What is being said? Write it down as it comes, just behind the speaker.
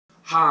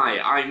Hi,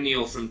 I'm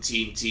Neil from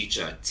Team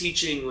Teacher,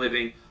 teaching,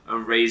 living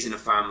and raising a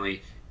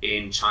family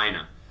in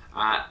China.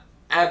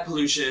 Air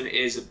pollution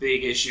is a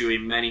big issue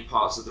in many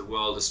parts of the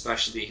world,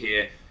 especially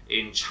here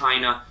in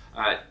China.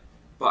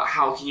 But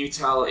how can you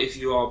tell if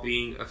you are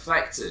being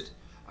affected?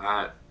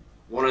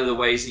 One of the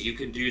ways that you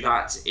can do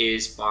that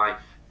is by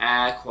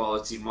air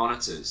quality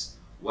monitors.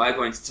 We're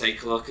going to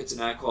take a look at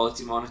an air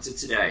quality monitor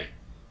today.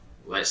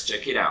 Let's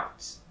check it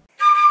out.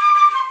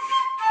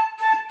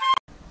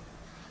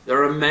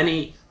 There are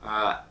many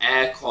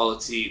air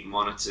quality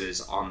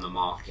monitors on the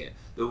market.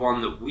 The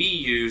one that we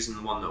use and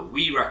the one that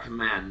we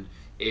recommend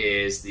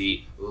is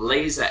the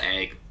Laser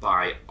Egg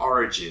by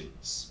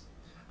Origins.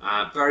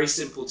 Very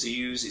simple to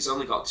use. It's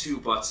only got two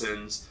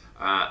buttons.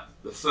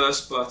 The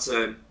first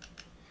button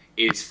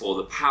is for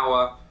the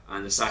power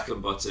and the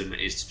second button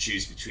is to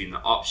choose between the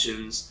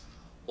options.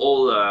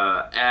 All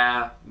the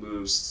air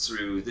moves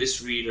through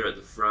this reader at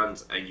the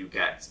front and you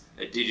get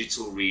a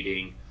digital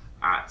reading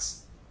at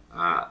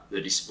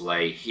the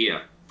display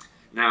here.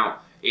 Now,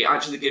 it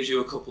actually gives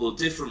you a couple of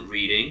different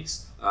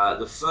readings.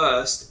 The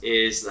first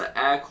is the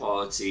air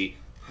quality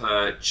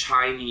per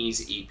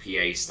Chinese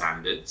EPA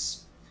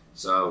standards.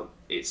 So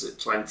it's at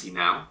 20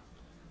 now,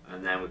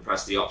 and then we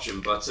press the option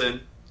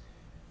button,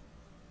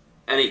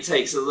 and it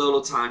takes a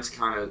little time to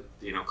kind of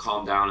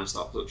calm down and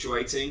stop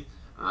fluctuating.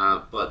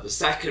 But the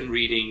second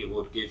reading it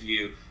would give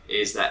you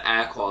is the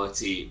air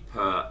quality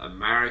per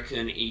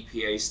American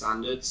EPA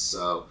standards.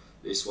 So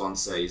this one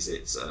says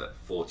it's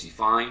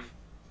 45.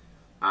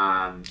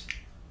 And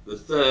the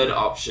third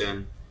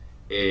option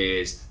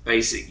is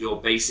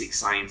your basic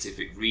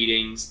scientific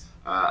readings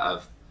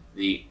of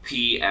the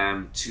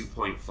PM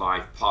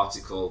 2.5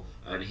 particle,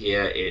 and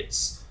here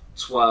it's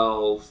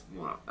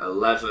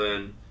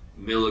 11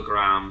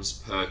 milligrams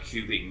per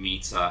cubic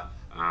meter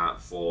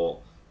for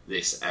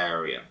this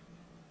area.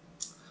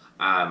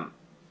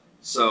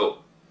 So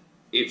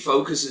it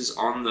focuses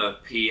on the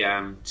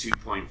PM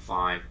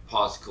 2.5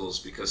 particles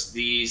because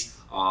these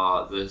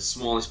are the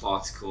smallest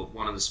particle,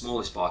 one of the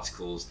smallest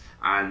particles,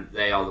 and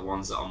they are the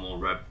ones that are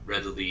more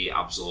readily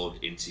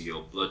absorbed into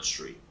your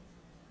bloodstream.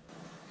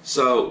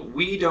 So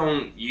we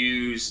don't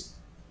use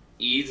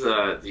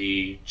either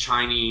the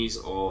Chinese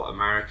or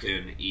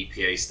American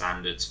EPA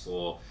standards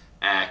for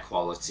air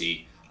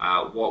quality.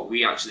 What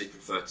we actually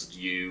prefer to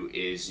do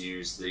is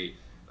use the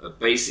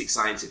basic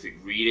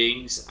scientific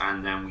readings,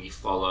 and then we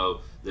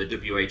follow the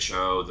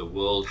WHO, the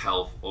World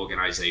Health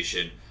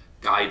Organization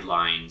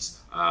guidelines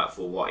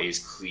for what is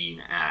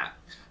clean air.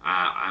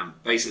 And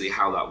basically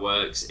how that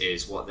works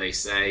is what they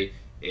say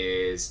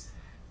is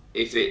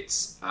if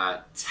it's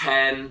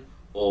 10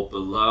 or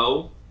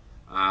below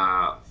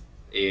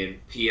in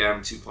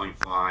PM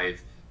 2.5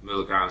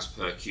 milligrams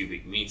per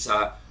cubic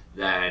meter,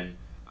 then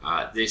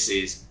this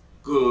is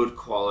good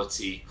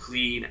quality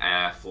clean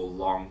air for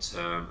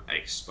long-term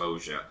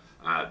exposure.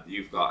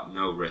 You've got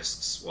no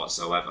risks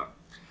whatsoever.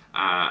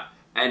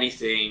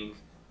 Anything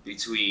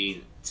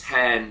between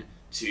 10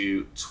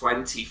 to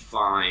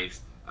 25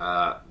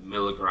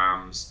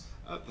 milligrams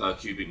per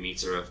cubic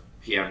meter of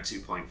PM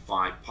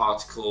 2.5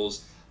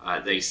 particles,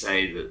 they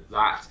say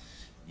that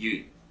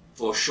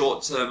for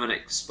short-term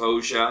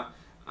exposure,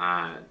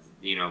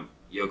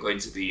 you're going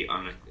to be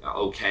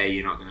okay.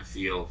 You're not going to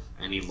feel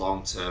any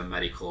long-term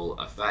medical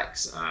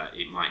effects.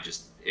 It might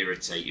just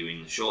irritate you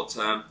in the short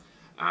term,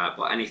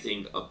 but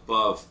anything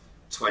above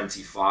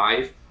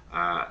 25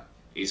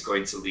 is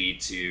going to lead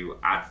to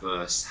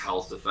adverse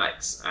health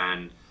effects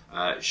and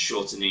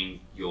shortening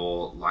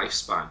your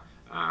lifespan.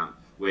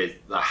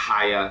 With the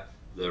higher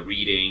the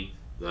reading,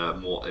 the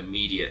more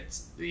immediate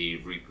the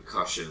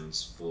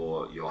repercussions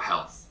for your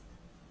health.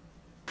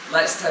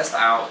 Let's test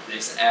out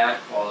this air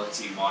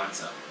quality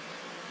monitor.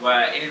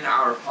 We're in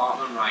our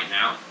apartment right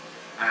now,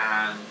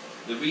 and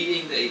the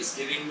reading that it's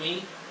giving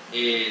me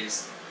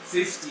is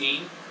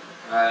 15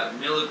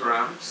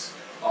 milligrams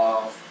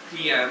of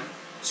PM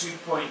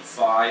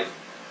 2.5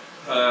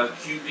 per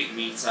cubic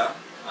meter.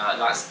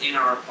 That's in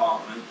our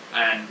apartment,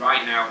 and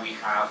right now we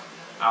have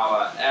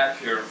our air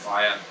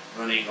purifier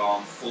running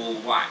on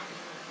full whack.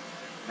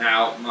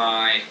 Now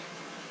my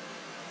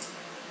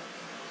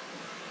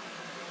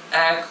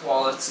Air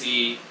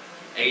Quality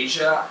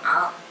Asia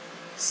app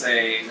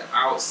says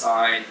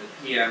outside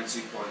the PM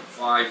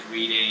 2.5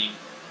 reading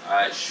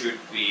should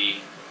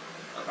be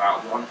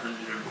about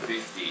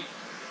 150,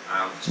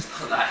 which is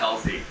not that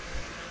healthy.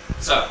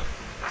 So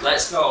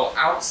let's go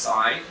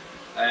outside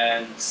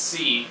and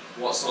see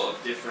what sort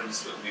of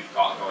difference that we've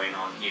got going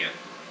on here.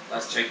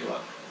 Let's take a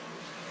look.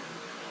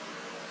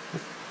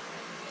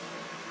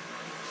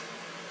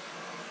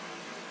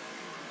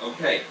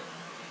 Okay,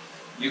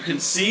 you can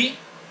see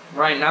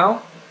right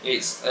now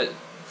it's at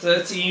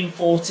 13,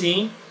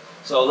 14.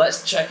 So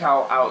let's check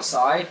out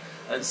outside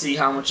and see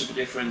how much of a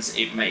difference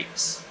it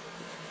makes.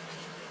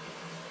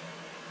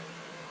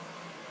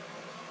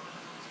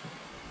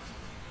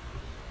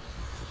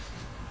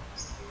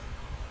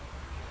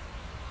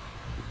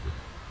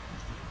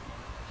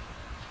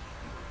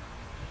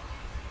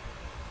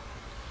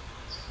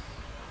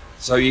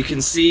 So you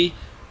can see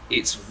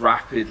it's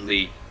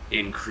rapidly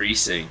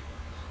increasing,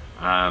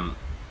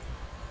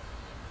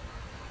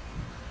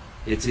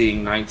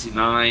 hitting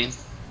 99.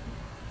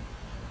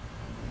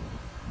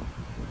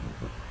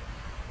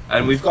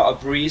 And we've got a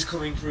breeze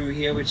coming through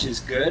here, which is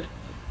good.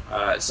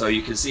 So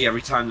you can see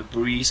every time the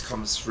breeze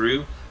comes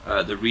through,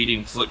 the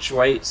reading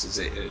fluctuates as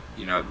it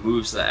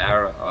moves the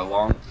air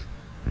along.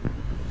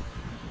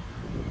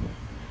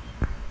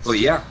 But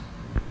yeah,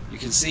 you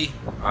can see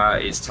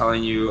it's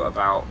telling you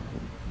about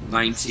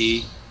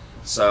 90.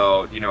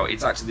 So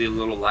it's actually a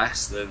little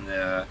less than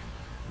the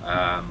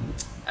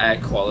air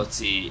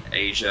quality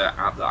Asia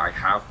app that I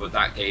have, but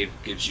that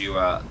gives you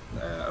a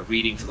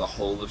reading for the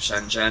whole of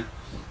Shenzhen,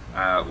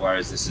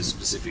 whereas this is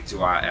specific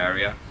to our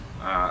area.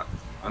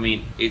 I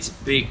mean, it's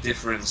a big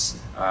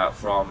difference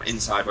from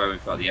inside where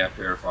we've got the air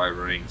purifier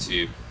running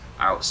to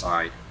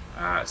outside,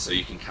 so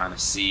you can kind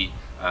of see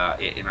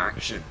it in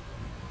action.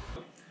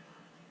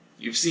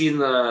 You've seen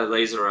the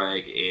laser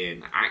egg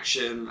in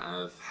action,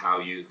 of how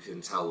you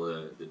can tell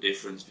the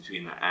difference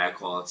between the air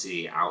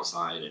quality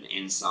outside and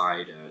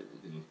inside,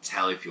 and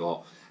tell if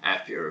your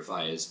air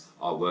purifiers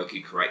are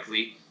working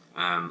correctly.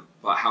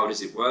 But how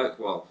does it work?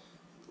 Well,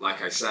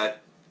 like I said,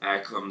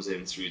 air comes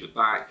in through the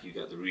back, you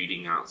get the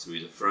reading out through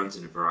the front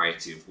in a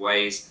variety of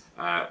ways,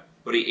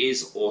 but it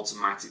is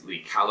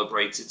automatically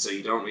calibrated, so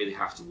you don't really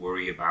have to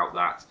worry about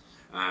that.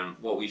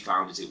 What we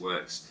found is it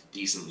works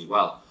decently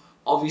well.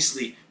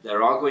 Obviously,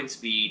 there are going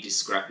to be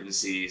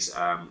discrepancies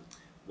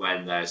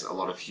when there's a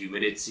lot of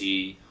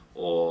humidity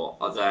or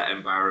other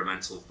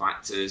environmental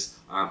factors,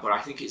 but I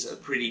think it's a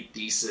pretty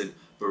decent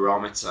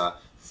barometer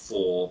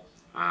for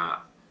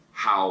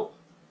how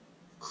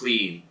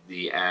clean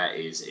the air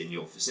is in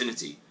your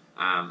vicinity.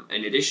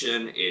 In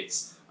addition,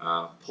 it's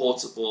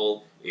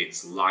portable,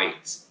 it's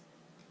light,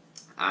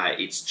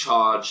 it's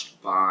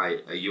charged by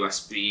a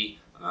USB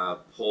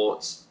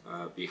port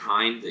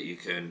behind that you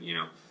can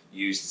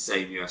use the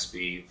same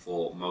USB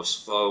for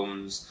most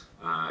phones.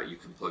 You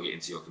can plug it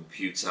into your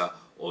computer,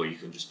 or you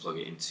can just plug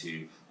it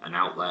into an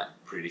outlet.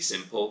 Pretty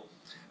simple.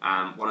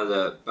 One of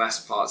the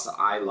best parts that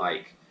I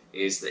like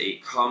is that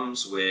it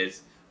comes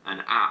with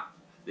an app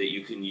that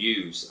you can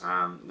use.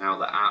 Now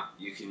the app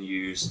you can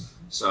use,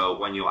 so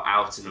when you're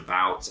out and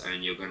about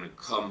and you're going to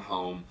come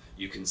home,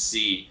 you can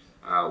see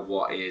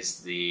what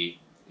is the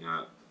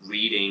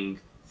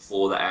reading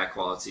for the air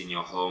quality in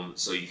your home,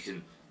 so you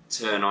can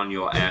turn on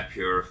your air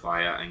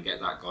purifier and get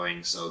that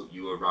going, so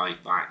you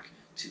arrive back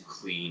to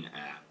clean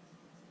air.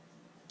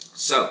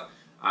 So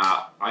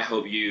I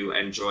hope you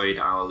enjoyed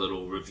our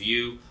little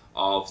review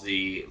of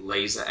the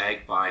laser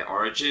egg by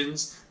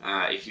Origins.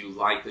 If you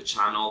like the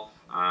channel,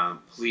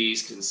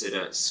 please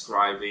consider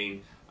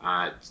subscribing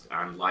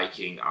and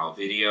liking our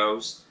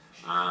videos,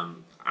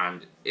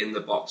 and in the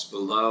box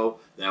below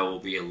there will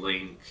be a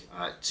link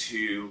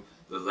to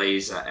the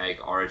laser egg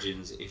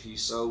Origins if you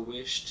so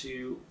wish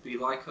to be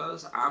like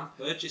us and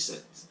purchase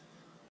it.